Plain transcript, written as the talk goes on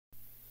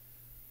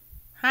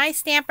Hi,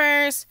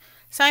 Stampers.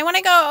 So I want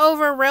to go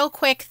over real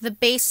quick the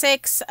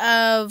basics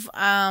of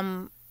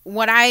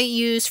what I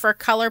use for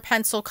color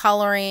pencil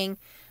coloring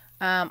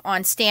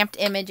on stamped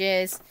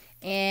images.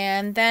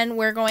 And then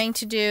we're going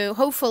to do,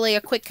 hopefully,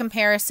 a quick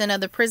comparison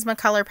of the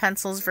Prismacolor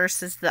pencils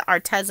versus the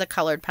Arteza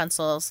colored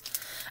pencils.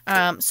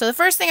 So the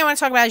first thing I want to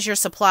talk about is your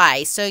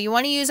supplies. So you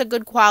want to use a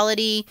good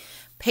quality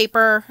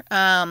paper.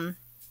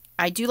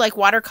 I do like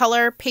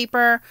watercolor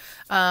paper,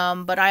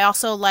 but I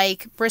also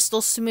like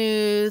Bristol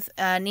Smooth,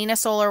 Nina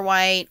Solar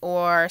White,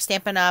 or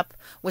Stampin' Up!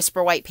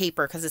 Whisper White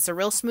paper because it's a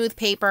real smooth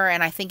paper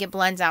and I think it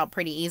blends out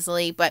pretty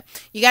easily. But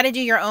you got to do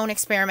your own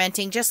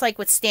experimenting. Just like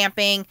with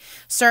stamping,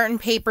 certain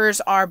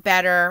papers are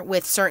better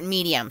with certain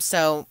mediums.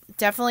 So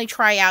definitely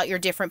try out your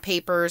different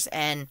papers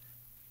and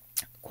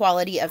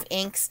quality of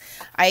inks.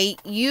 I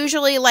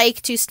usually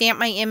like to stamp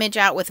my image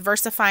out with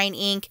VersaFine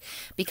ink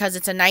because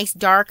it's a nice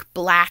dark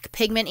black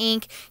pigment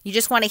ink. You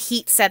just want to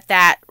heat set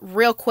that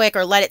real quick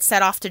or let it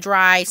set off to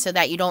dry so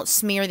that you don't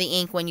smear the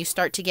ink when you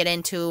start to get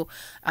into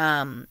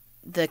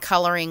the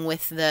coloring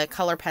with the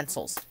color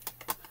pencils.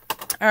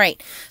 All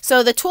right,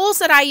 so the tools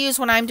that I use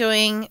when I'm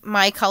doing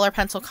my color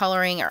pencil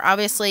coloring are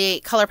obviously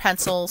color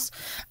pencils,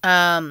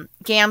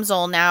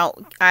 Gamsol. Now,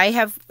 I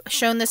have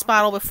shown this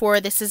bottle before.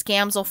 This is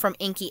Gamsol from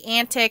Inky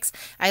Antics.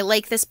 I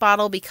like this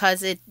bottle because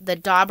the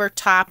dauber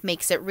top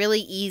makes it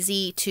really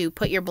easy to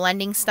put your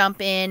blending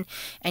stump in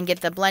and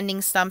get the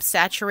blending stump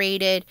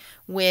saturated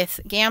with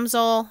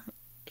Gamsol,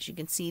 as you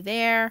can see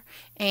there.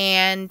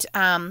 And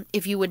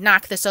if you would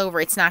knock this over,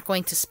 it's not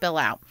going to spill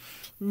out.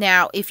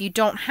 Now, if you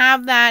don't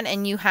have that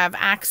and you have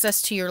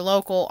access to your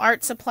local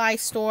art supply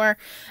store,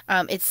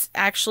 it's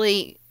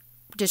actually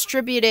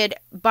distributed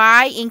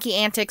by Inky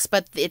Antics,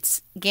 but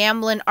it's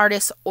Gamblin'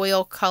 Artist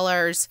Oil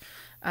Colors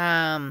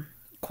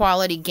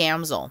quality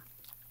Gamsol.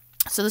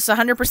 So this is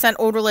 100%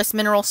 odorless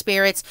mineral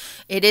spirits.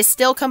 It is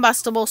still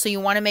combustible, so you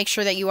want to make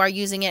sure that you are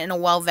using it in a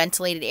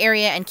well-ventilated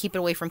area and keep it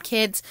away from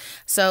kids.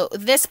 So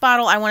this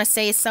bottle, I want to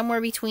say, is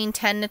somewhere between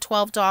 $10 to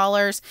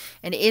 $12,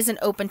 and it is an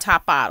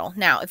open-top bottle.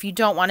 Now, if you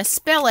don't want to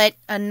spill it,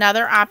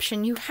 another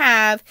option you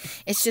have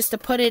is just to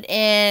put it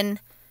in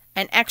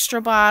an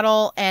extra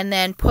bottle and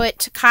then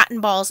put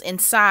cotton balls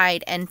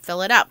inside and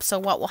fill it up. So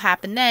what will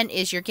happen then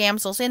is your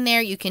Gamsol's in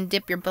there. You can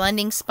dip your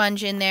blending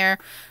sponge in there,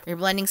 or your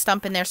blending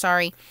stump in there,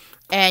 sorry.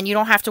 And you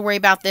don't have to worry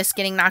about this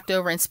getting knocked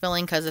over and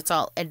spilling because it's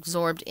all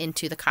absorbed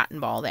into the cotton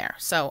ball there.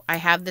 So I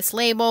have this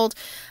labeled.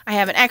 I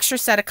have an extra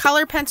set of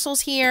color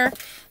pencils here.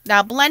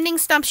 Now, blending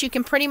stumps you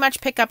can pretty much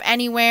pick up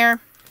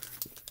anywhere.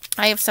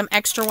 I have some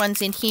extra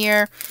ones in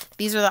here.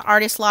 These are the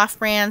Artist Loft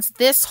brands.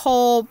 This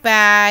whole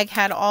bag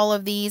had all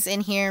of these in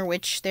here,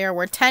 which there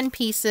were 10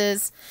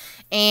 pieces.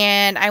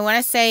 And I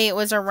want to say it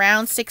was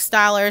around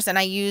 $6, and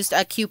I used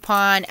a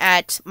coupon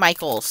at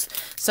Michael's.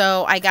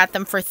 So I got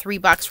them for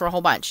 $3 for a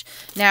whole bunch.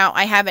 Now,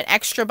 I have an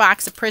extra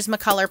box of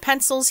Prismacolor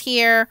pencils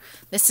here.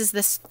 This is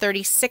this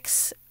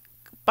 36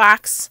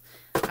 box.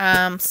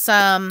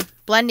 Some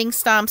blending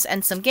stumps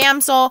and some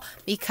Gamsol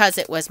because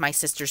it was my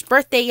sister's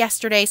birthday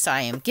yesterday. So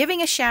I am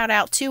giving a shout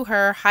out to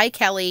her. Hi,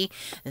 Kelly.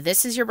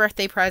 This is your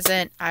birthday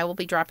present. I will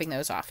be dropping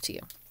those off to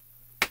you.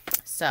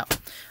 So,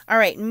 all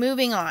right,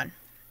 moving on.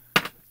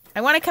 I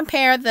want to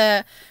compare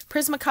the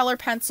Prismacolor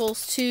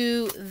pencils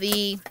to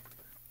the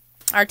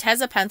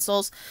Arteza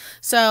pencils.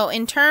 So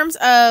in terms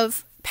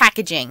of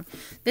packaging,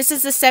 this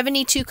is the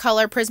 72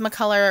 color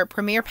Prismacolor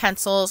Premier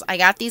pencils. I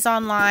got these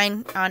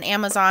online on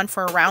Amazon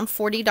for around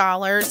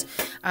 $40.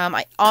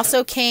 I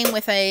also came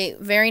with a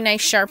very nice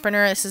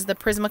sharpener. This is the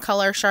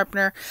Prismacolor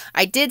sharpener.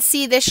 I did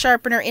see this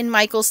sharpener in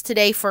Michael's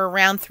today for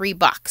around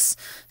 $3.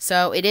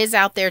 So it is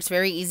out there. It's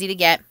very easy to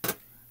get.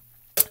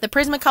 The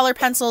Prismacolor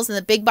pencils in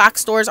the big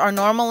box stores are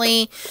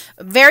normally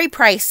very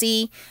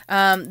pricey.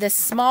 This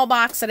small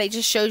box that I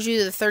just showed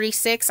you, the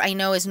 36, I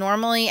know is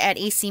normally at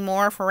AC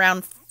Moore for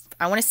around,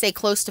 I want to say,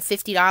 close to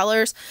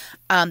 $50.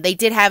 They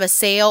did have a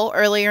sale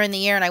earlier in the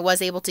year, and I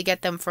was able to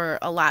get them for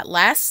a lot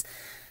less.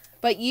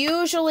 But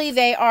usually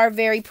they are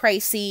very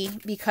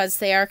pricey because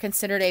they are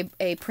considered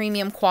a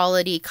premium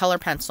quality color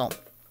pencil.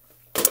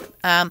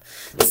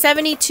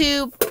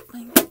 72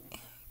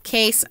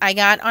 case I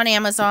got on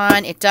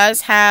Amazon. It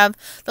does have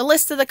the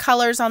list of the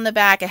colors on the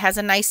back. It has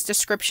a nice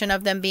description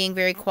of them being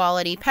very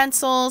quality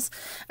pencils.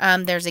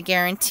 There's a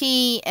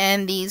guarantee,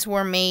 and these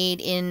were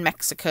made in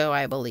Mexico,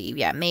 I believe.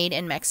 Yeah, made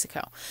in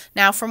Mexico.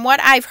 Now, from what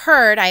I've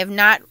heard, I have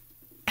not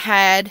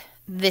had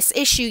this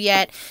issue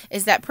yet,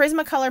 is that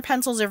Prismacolor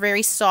pencils are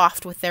very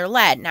soft with their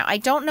lead. Now, I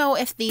don't know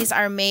if these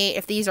are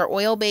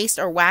oil-based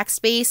or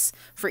wax-based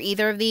for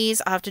either of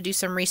these. I'll have to do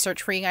some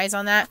research for you guys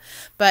on that.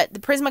 But the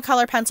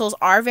Prismacolor pencils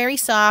are very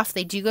soft.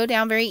 They do go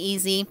down very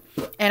easy.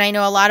 And I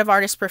know a lot of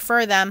artists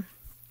prefer them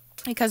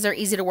because they're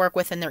easy to work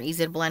with and they're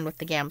easy to blend with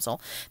the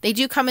Gamsol. They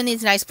do come in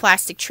these nice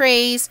plastic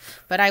trays,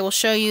 but I will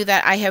show you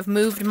that I have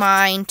moved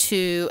mine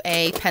to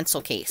a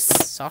pencil case.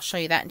 So I'll show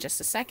you that in just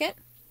a second.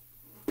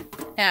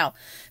 Now,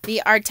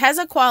 the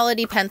Arteza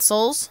quality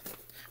pencils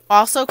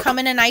also come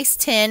in a nice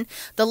tin.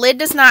 The lid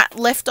does not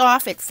lift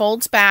off, it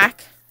folds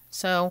back.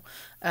 So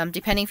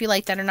depending if you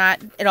like that or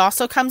not. It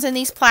also comes in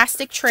these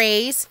plastic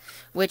trays,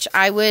 which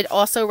I would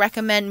also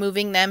recommend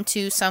moving them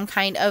to some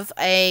kind of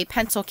a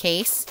pencil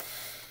case.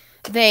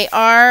 They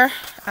are,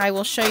 I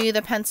will show you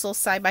the pencils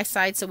side by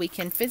side so we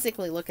can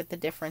physically look at the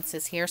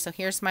differences here. So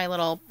here's my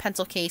little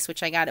pencil case,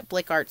 which I got at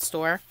Blick Art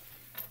Store.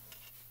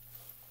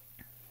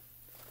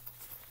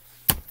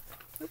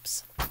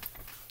 Oops.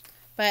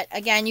 But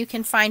again, you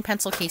can find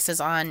pencil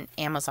cases on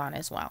Amazon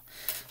as well.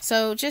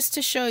 So just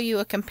to show you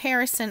a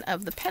comparison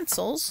of the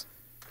pencils.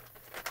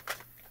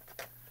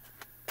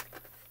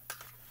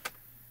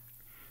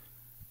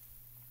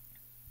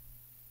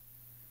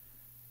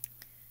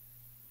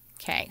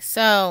 Okay,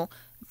 so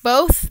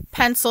both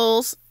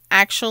pencils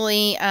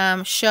actually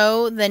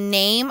show the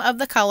name of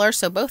the color.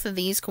 So both of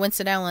these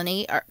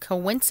coincidentally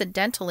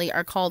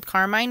are called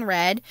Carmine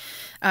Red.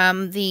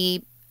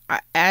 The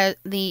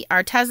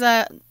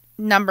Arteza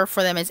number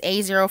for them is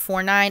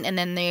A049, and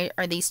then there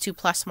are these two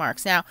plus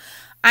marks. Now,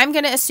 I'm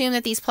going to assume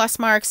that these plus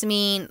marks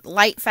mean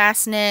light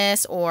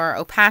fastness or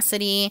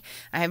opacity.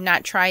 I have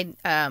not tried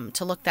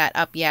to look that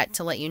up yet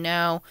to let you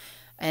know.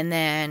 And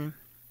then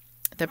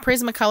the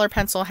Prismacolor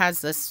pencil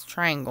has this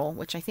triangle,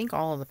 which I think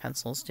all of the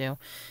pencils do.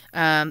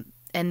 And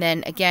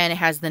then again, it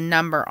has the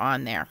number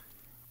on there.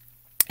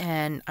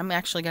 And I'm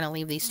actually going to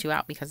leave these two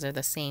out because they're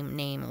the same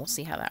name, and we'll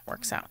see how that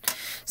works out.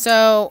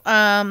 So,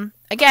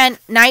 again,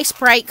 nice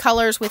bright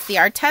colors with the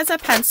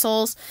Arteza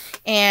pencils.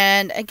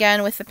 And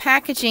again, with the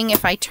packaging,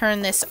 if I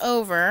turn this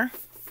over,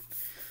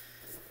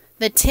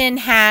 the tin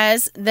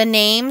has the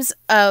names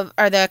of,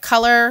 or the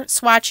color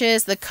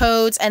swatches, the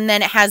codes, and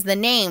then it has the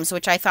names,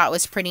 which I thought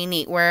was pretty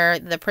neat, where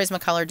the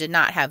Prismacolor did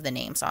not have the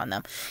names on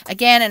them.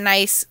 Again, a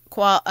nice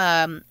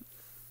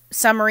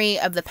summary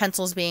of the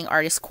pencils being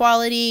artist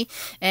quality,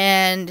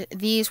 and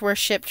these were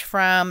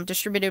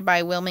distributed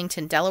by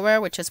Wilmington, Delaware,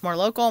 which is more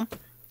local.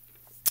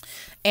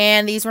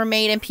 And these were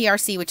made in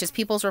PRC, which is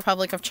People's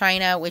Republic of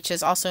China, which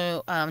is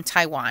also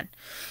Taiwan.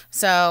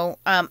 So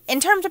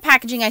in terms of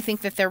packaging, I think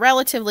that they're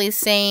relatively the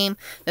same.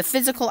 The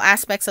physical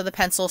aspects of the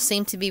pencil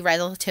seem to be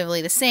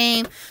relatively the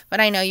same, but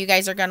I know you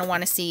guys are going to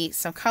want to see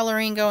some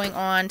coloring going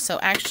on. So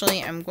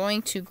actually, I'm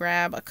going to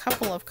grab a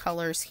couple of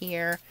colors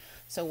here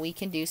so we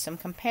can do some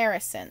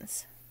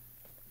comparisons.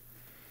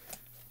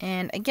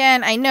 And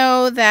again, I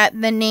know that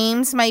the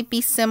names might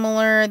be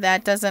similar.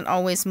 That doesn't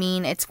always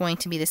mean it's going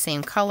to be the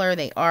same color.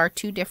 They are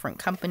two different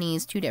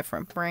companies, two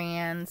different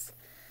brands.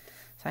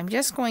 So I'm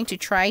just going to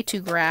try to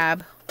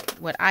grab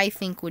what I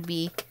think would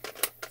be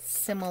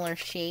similar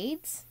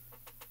shades.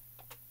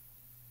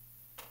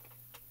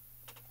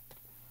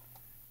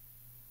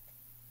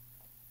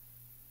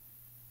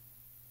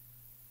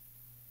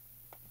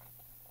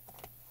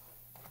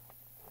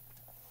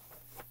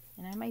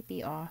 And I might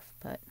be off,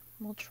 but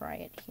we'll try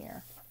it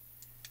here.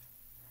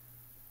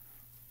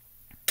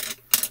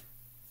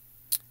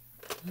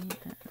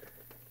 Yeah.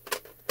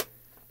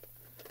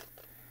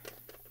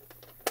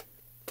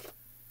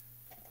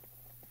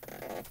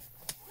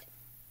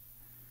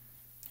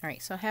 All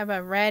right, so I have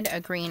a red, a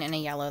green, and a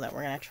yellow that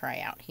we're going to try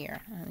out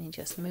here. Let me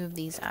just move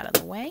these out of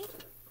the way.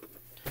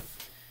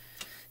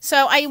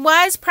 So I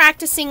was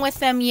practicing with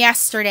them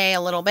yesterday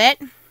a little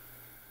bit.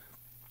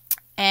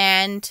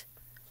 And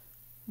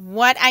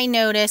what I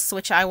noticed,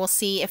 which I will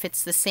see if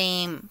it's the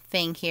same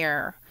thing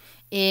here,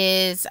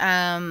 is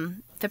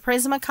the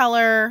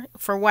Prismacolor,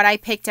 for what I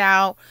picked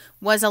out,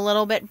 was a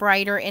little bit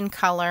brighter in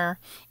color.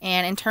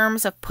 And in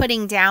terms of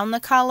putting down the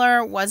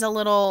color, was a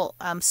little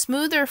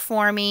smoother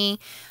for me.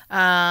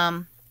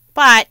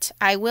 But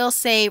I will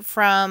say,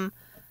 from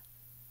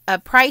a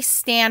price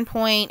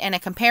standpoint and a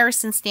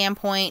comparison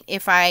standpoint,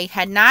 if I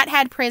had not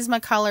had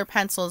Prismacolor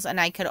pencils and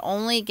I could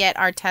only get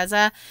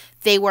Arteza,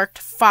 they worked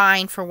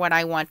fine for what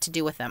I want to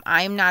do with them.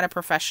 I am not a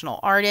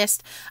professional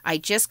artist. I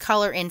just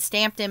color in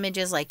stamped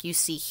images like you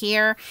see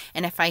here.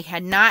 And if I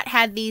had not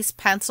had these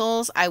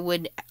pencils, I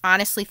would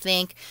honestly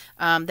think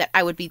that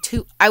I would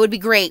be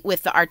great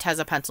with the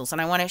Arteza pencils. And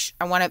I want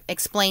to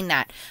explain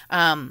that.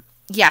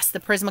 Yes, the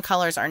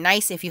Prismacolors are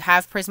nice. If you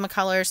have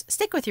Prismacolors,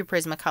 stick with your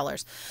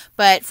Prismacolors.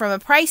 But from a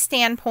price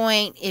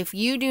standpoint, if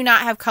you do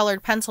not have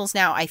colored pencils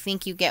now, I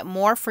think you get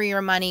more for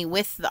your money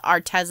with the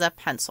Arteza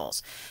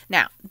pencils.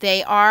 Now,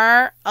 they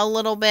are a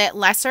little bit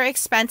lesser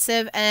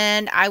expensive,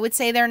 and I would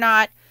say they're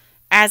not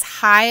as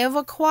high of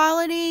a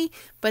quality,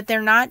 but they're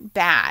not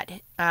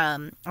bad.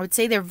 I would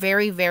say they're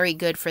very, very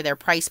good for their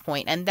price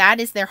point. And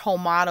that is their whole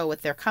motto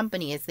with their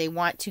company, is they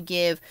want to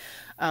give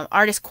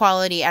artist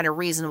quality at a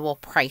reasonable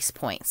price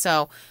point.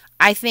 So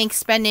I think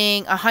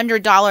spending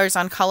 $100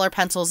 on color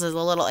pencils is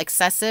a little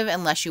excessive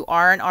unless you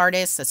are an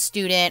artist, a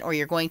student, or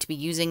you're going to be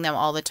using them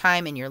all the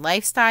time in your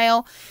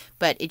lifestyle.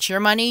 But it's your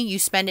money. You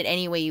spend it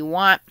any way you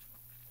want.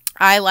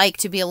 I like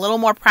to be a little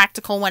more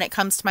practical when it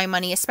comes to my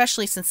money,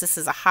 especially since this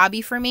is a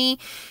hobby for me.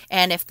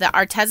 And if the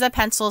Arteza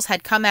pencils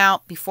had come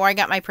out before I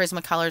got my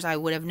Prismacolors, I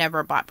would have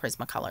never bought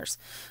Prismacolors.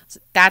 So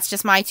that's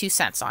just my 2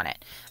 cents on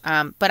it.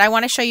 But I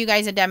want to show you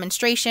guys a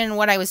demonstration.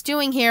 What I was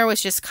doing here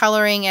was just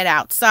coloring it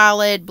out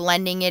solid,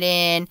 blending it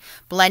in,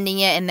 blending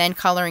it, and then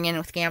coloring in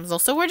with Gamsol.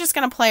 So we're just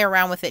going to play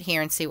around with it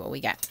here and see what we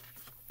get.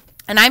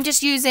 And I'm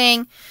just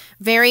using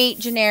very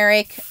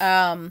generic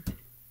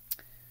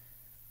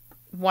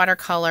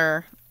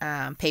watercolor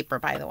paper,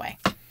 by the way.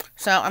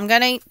 So I'm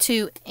going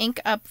to ink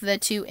up the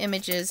two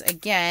images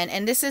again.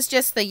 And this is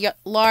just the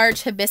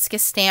large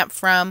hibiscus stamp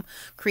from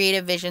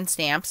Creative Vision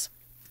Stamps,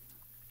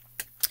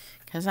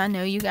 because I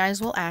know you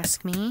guys will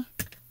ask me.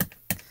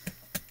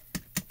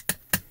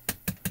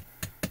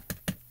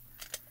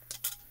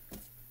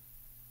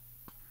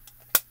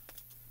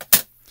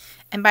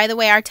 And by the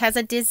way,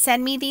 Arteza did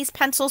send me these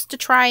pencils to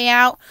try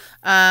out.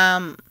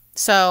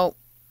 So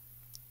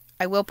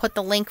I will put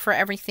the link for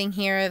everything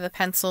here. The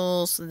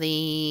pencils,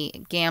 the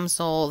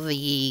Gamsol,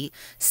 the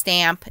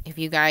stamp. If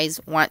you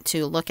guys want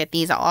to look at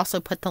these, I'll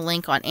also put the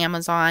link on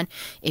Amazon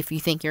if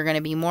you think you're going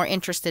to be more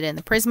interested in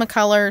the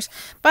Prismacolors.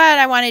 But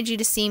I wanted you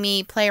to see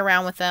me play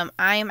around with them.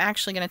 I am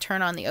actually going to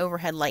turn on the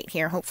overhead light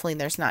here. Hopefully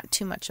there's not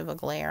too much of a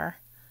glare.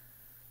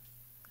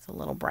 It's a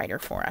little brighter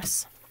for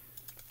us.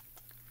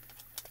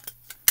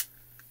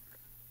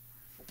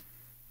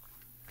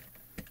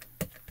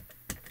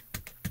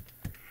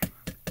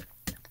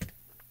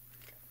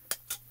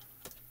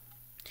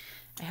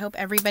 I hope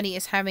everybody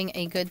is having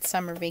a good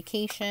summer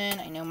vacation.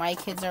 I know my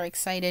kids are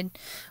excited.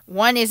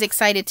 One is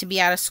excited to be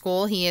out of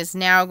school. He is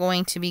now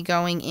going to be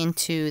going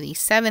into the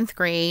 7th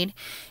grade.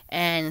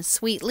 And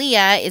sweet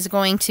Leah is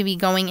going to be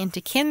going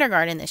into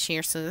kindergarten this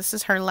year. So this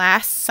is her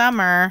last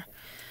summer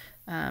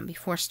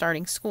before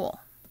starting school.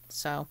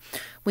 So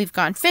we've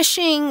gone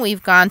fishing.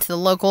 We've gone to the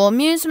local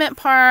amusement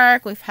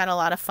park. We've had a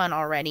lot of fun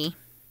already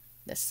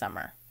this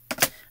summer.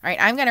 All right,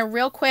 I'm going to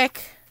real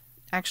quick...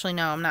 Actually,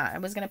 no, I'm not. I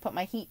was going to put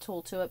my heat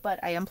tool to it,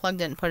 but I unplugged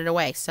it and put it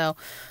away. So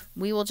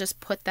we will just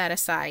put that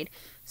aside.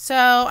 So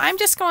I'm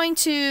just going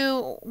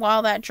to,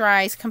 while that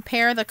dries,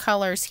 compare the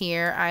colors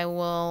here. I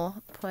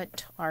will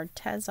put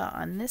Arteza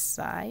on this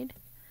side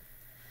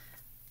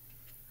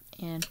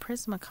and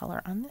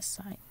Prismacolor on this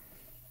side.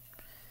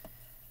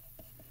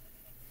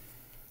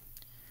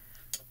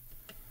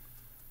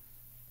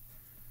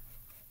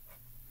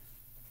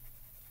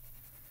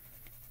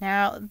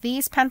 Now,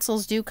 these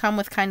pencils do come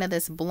with kind of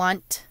this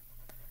blunt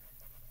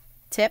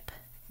tip.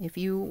 If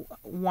you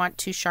want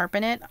to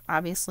sharpen it,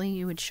 obviously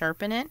you would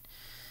sharpen it.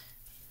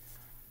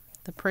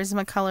 The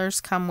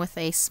Prismacolors come with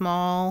a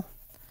small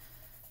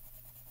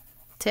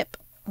tip,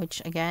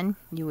 which again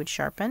you would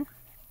sharpen.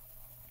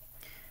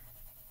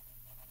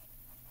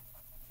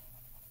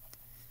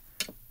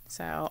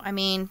 So I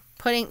mean,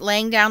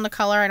 laying down the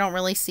color, I don't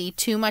really see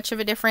too much of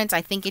a difference.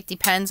 I think it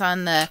depends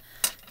on the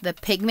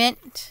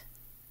pigment.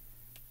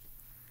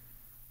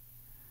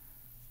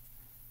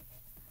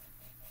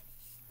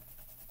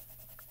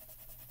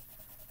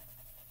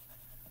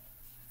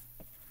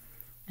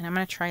 And I'm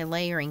going to try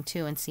layering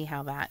too and see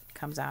how that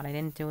comes out. I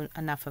didn't do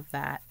enough of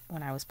that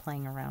when I was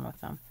playing around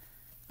with them.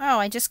 Oh,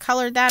 I just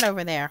colored that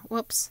over there.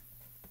 Whoops.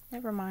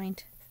 Never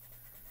mind.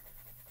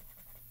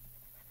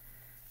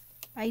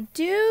 I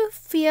do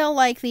feel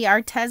like the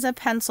Arteza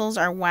pencils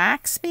are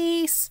wax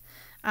base.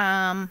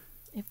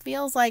 It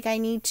feels like I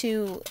need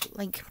to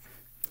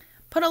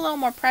put a little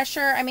more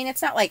pressure. I mean,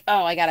 it's not like,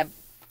 oh, I got to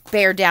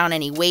bear down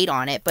any weight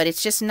on it, but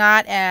it's just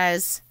not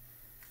as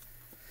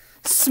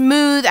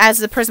smooth as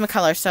the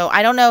Prismacolor. So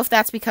I don't know if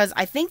that's because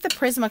I think the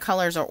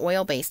Prismacolors are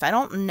oil based. I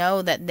don't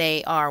know that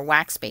they are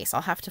wax based.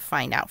 I'll have to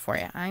find out for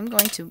you. I'm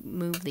going to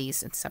move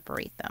these and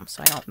separate them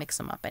so I don't mix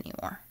them up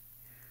anymore.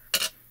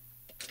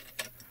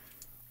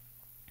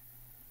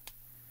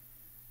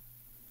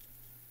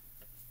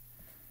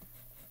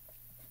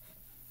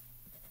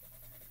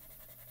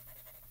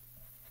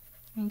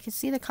 And you can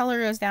see the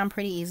color goes down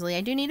pretty easily.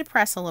 I do need to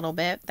press a little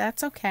bit.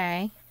 That's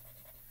okay.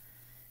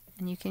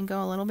 And you can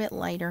go a little bit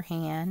lighter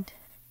hand.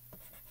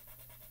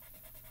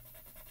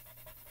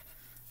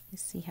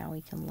 Let's see how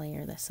we can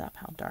layer this up,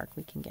 how dark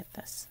we can get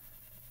this.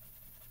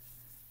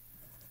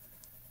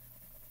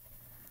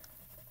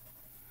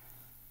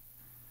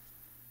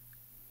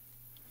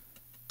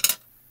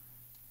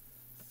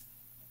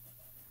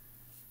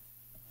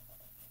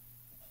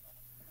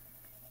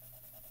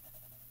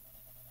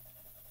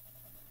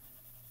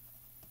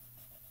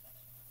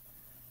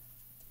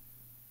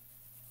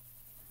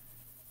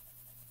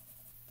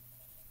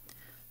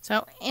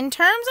 So in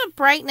terms of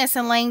brightness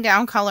and laying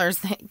down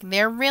colors,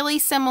 they're really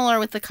similar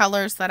with the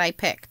colors that I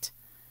picked.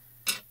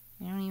 I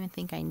don't even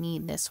think I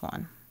need this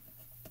one.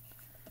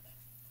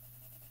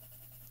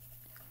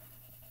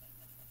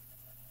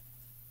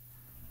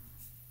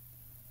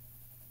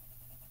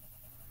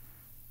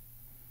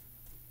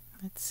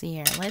 Let's see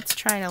here. Let's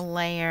try to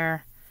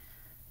layer.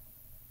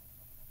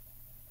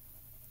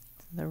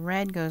 The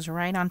red goes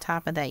right on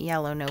top of that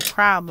yellow, no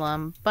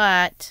problem,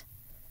 but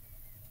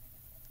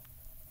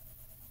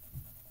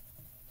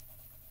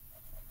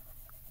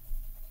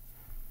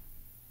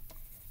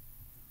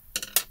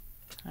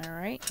all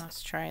right,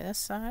 let's try this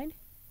side.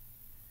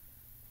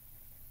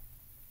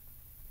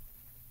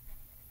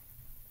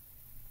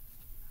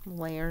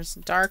 Layers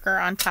darker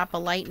on top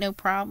of light, no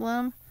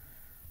problem.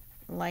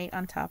 Light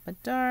on top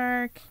of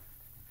dark.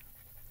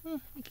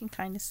 You can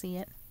kind of see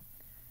it.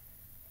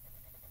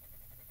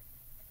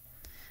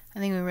 I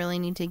think we really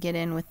need to get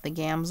in with the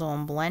Gamsol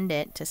and blend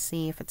it to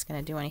see if it's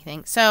going to do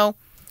anything. So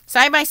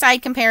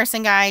side-by-side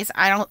comparison, guys,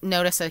 I don't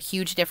notice a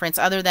huge difference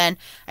other than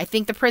I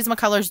think the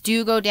Prismacolors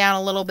do go down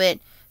a little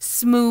bit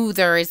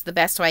smoother is the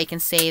best way I can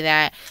say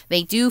that.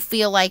 They do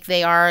feel like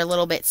they are a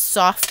little bit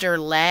softer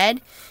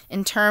lead.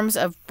 In terms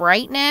of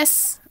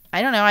brightness,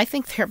 I don't know. I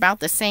think they're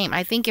about the same.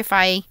 I think if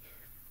I,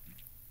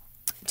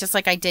 just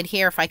like I did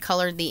here, if I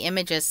colored the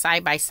images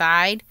side by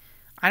side,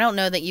 I don't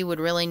know that you would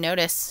really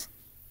notice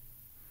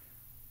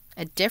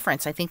a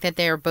difference. I think that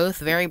they're both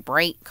very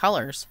bright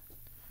colors.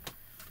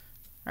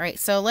 All right,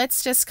 so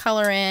let's just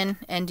color in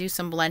and do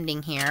some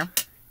blending here.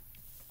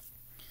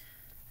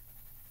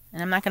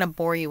 And I'm not going to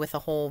bore you with a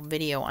whole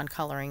video on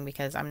coloring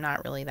because I'm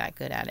not really that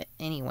good at it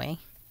anyway.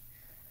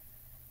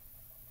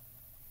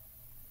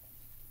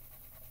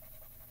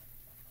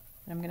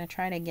 But I'm going to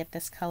try to get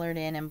this colored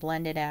in and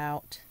blend it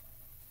out.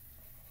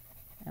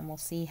 And we'll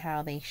see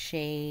how they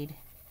shade.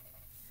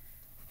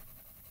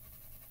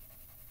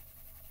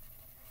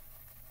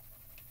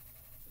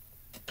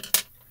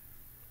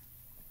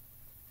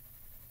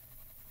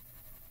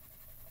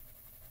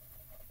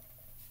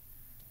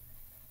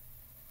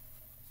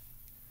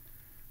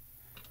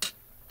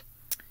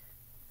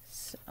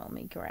 So let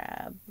me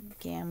grab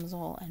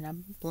Gamsol and a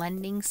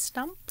blending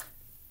stump.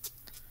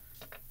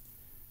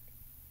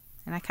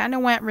 And I kind of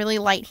went really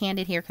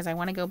light-handed here because I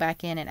want to go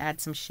back in and add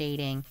some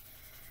shading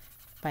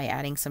by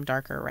adding some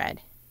darker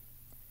red.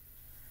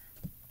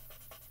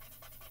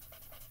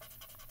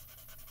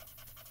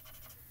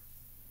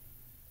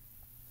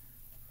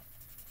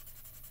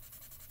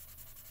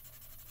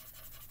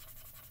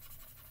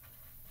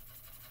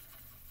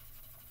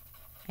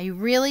 I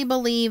really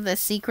believe the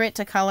secret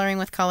to coloring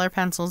with color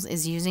pencils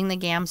is using the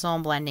Gamsol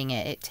and blending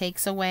it. It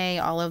takes away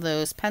all of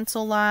those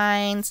pencil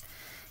lines,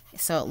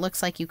 so it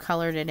looks like you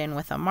colored it in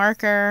with a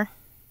marker.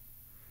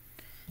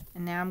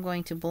 And now I'm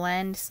going to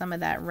blend some of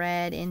that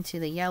red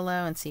into the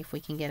yellow and see if we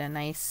can get a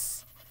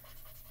nice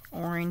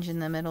orange in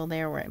the middle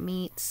there where it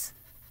meets.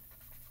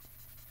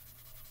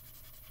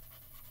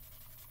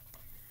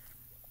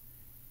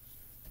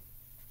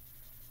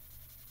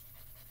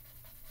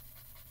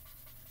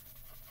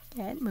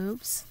 Yeah, it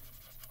moves.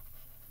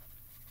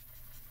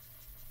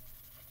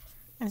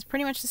 And it's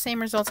pretty much the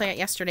same results I got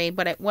yesterday,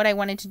 but what I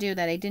wanted to do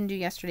that I didn't do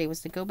yesterday was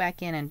to go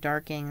back in and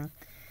darken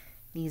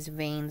these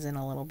veins in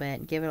a little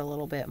bit, give it a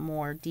little bit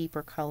more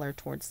deeper color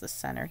towards the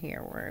center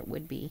here where it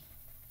would be.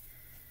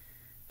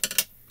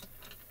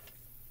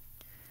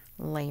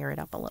 Layer it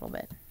up a little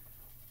bit.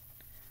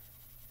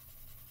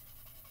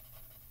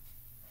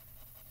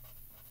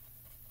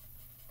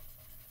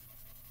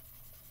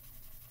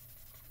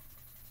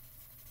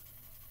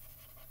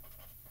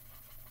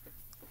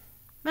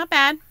 Not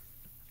bad.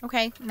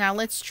 Okay, now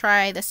let's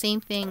try the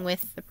same thing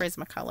with the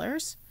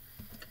Prismacolors.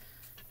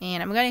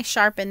 And I'm going to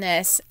sharpen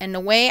this. And the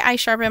way I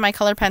sharpen my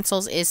color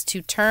pencils is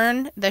to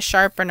turn the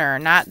sharpener,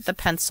 not the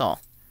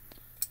pencil.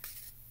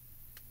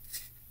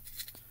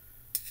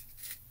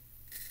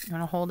 You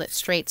want to hold it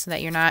straight so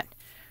that you're not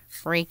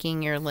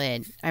breaking your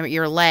lead. There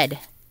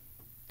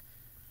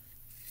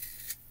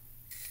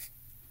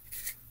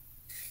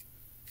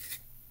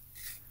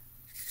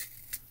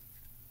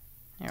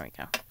we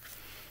go.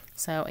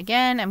 So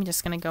again, I'm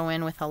just going to go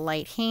in with a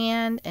light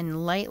hand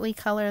and lightly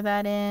color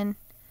that in.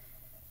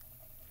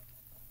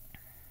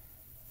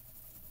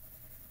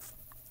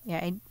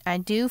 Yeah, I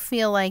do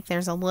feel like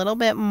there's a little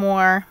bit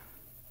more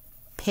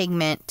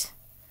pigment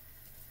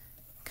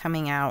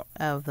coming out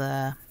of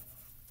the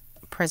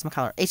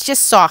Prismacolor. It's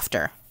just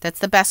softer. That's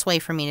the best way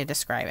for me to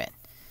describe it.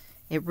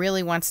 It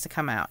really wants to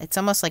come out. It's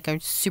almost like a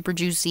super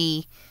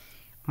juicy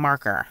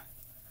marker.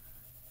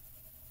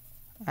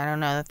 I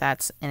don't know that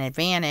that's an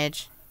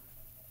advantage.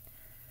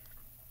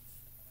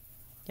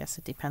 Guess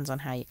it depends on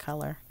how you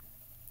color.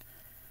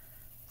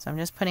 So I'm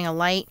just putting a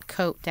light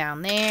coat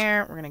down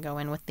there. We're going to go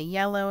in with the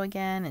yellow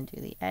again and do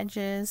the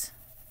edges.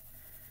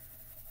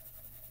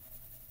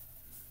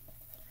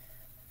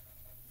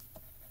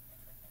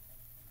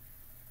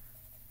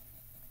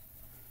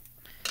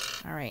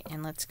 All right,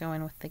 and let's go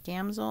in with the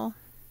Gamsol.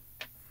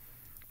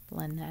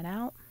 Blend that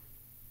out.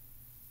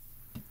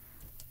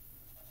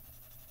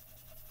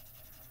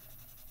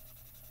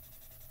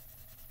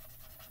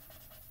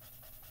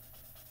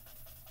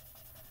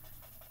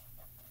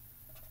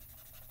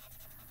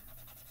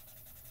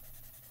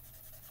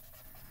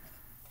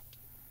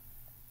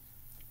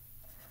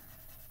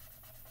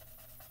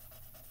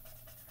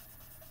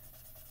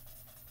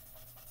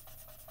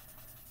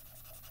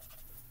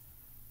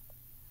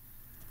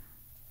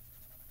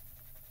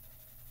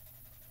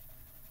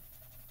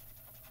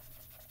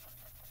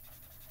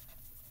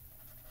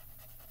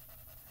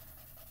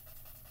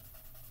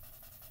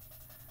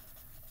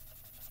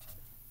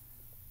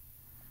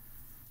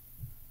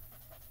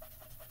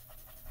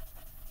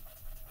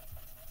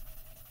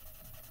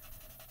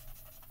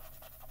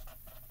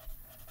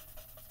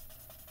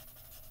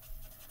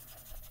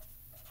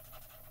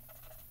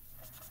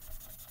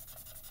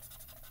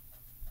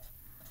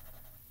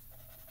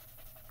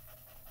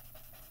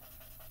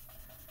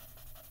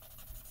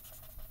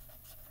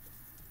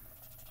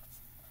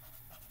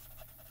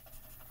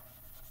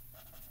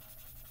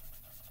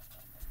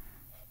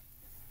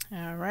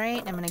 All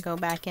right, I'm going to go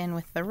back in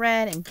with the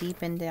red and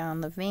deepen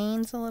down the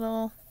veins a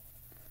little.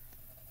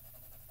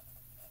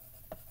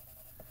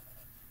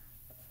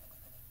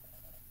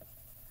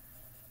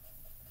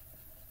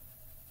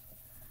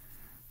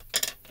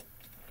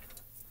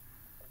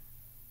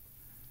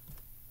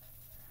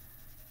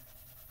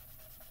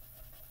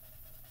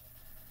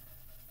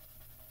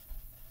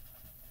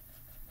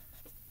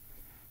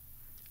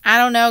 I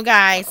don't know,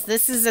 guys.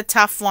 This is a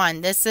tough one.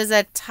 This is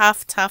a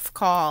tough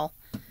call.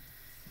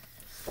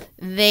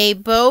 They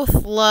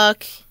both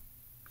look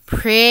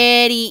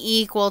pretty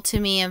equal to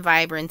me in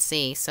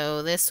vibrancy.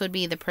 So this would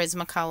be the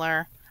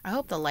Prismacolor. I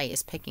hope the light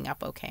is picking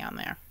up okay on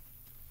there.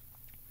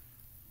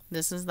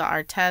 This is the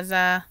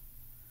Arteza.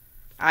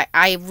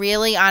 I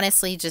really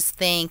honestly just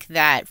think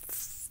that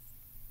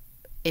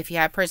if you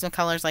have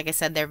Prismacolors, like I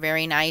said, they're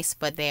very nice,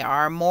 but they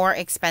are more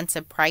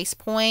expensive price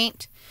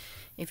point.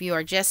 If you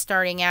are just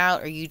starting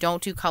out or you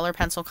don't do color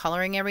pencil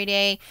coloring every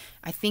day,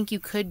 I think you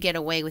could get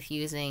away with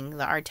using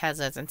the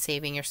Artezas and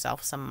saving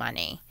yourself some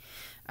money.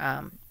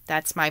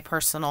 That's my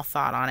personal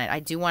thought on it. I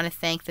do want to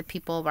thank the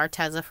people of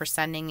Arteza for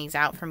sending these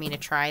out for me to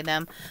try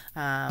them.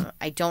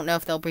 I don't know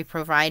if they'll be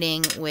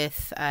providing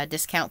with a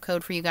discount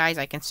code for you guys.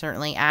 I can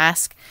certainly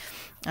ask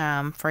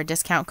for a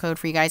discount code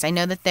for you guys. I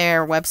know that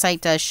their website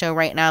does show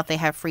right now that they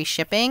have free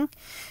shipping.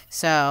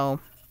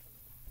 So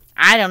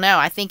I don't know.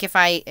 I think if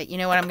you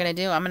know what I'm going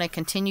to do? I'm going to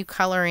continue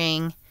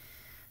coloring.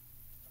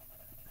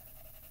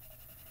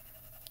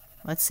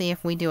 Let's see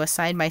if we do a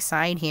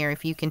side-by-side here,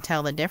 if you can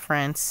tell the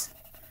difference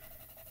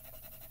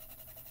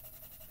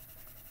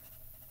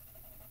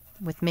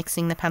with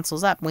mixing the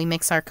pencils up. We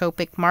mix our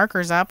Copic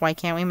markers up. Why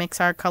can't we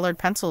mix our colored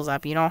pencils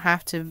up? You don't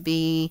have to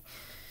be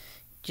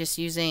just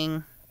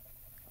using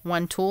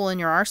one tool in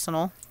your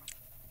arsenal.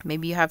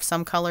 Maybe you have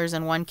some colors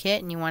in one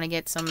kit and you want to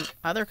get some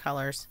other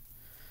colors.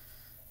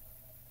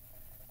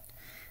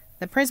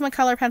 The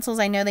Prismacolor pencils,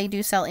 I know they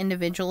do sell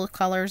individual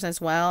colors as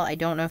well. I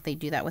don't know if they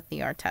do that with the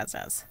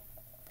Artezas.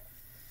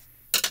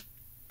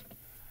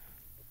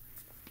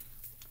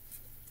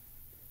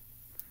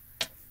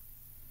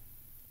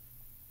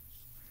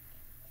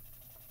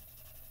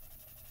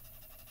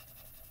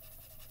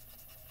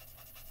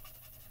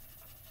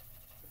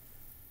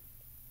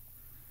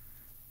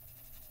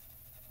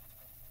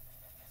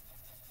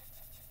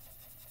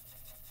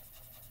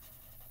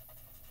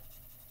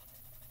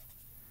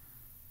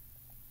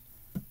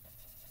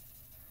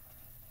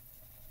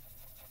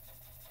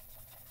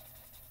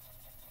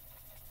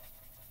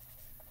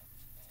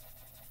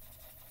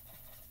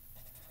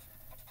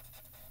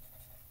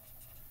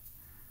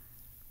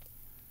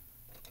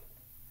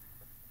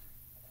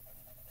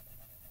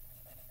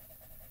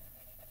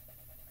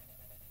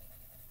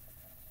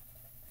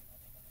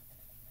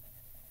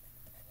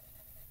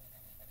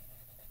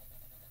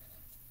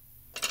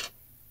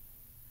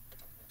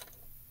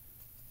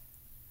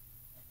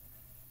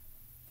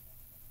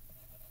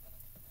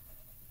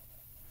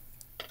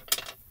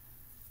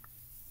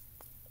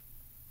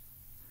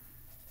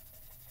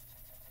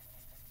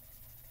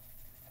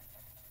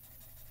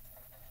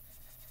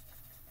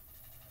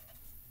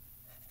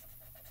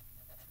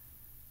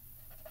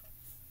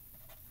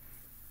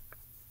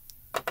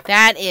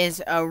 That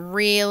is a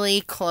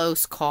really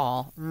close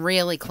call.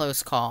 Really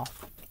close call.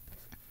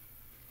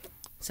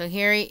 So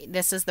here,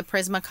 this is the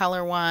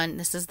Prismacolor one.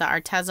 This is the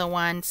Arteza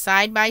one.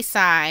 Side by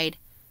side.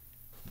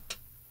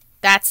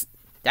 That's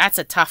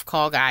a tough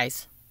call,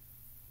 guys.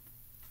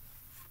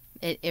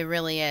 It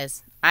really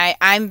is.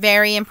 I'm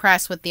very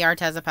impressed with the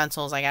Arteza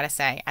pencils, I gotta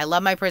say. I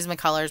love my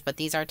Prismacolors, but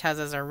these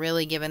Artezas are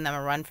really giving them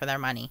a run for their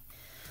money.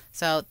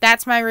 So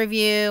that's my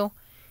review.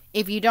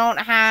 If you don't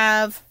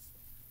have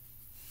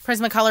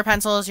Prismacolor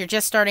pencils, you're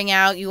just starting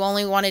out, you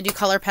only want to do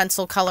color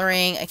pencil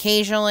coloring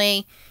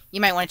occasionally,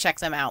 you might want to check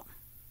them out.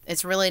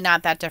 It's really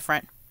not that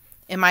different,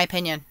 in my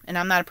opinion. And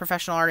I'm not a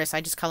professional artist.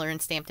 I just color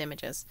in stamped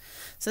images.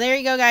 So there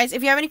you go, guys.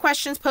 If you have any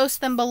questions, post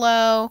them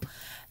below.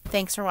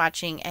 Thanks for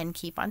watching and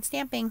keep on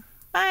stamping.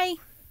 Bye.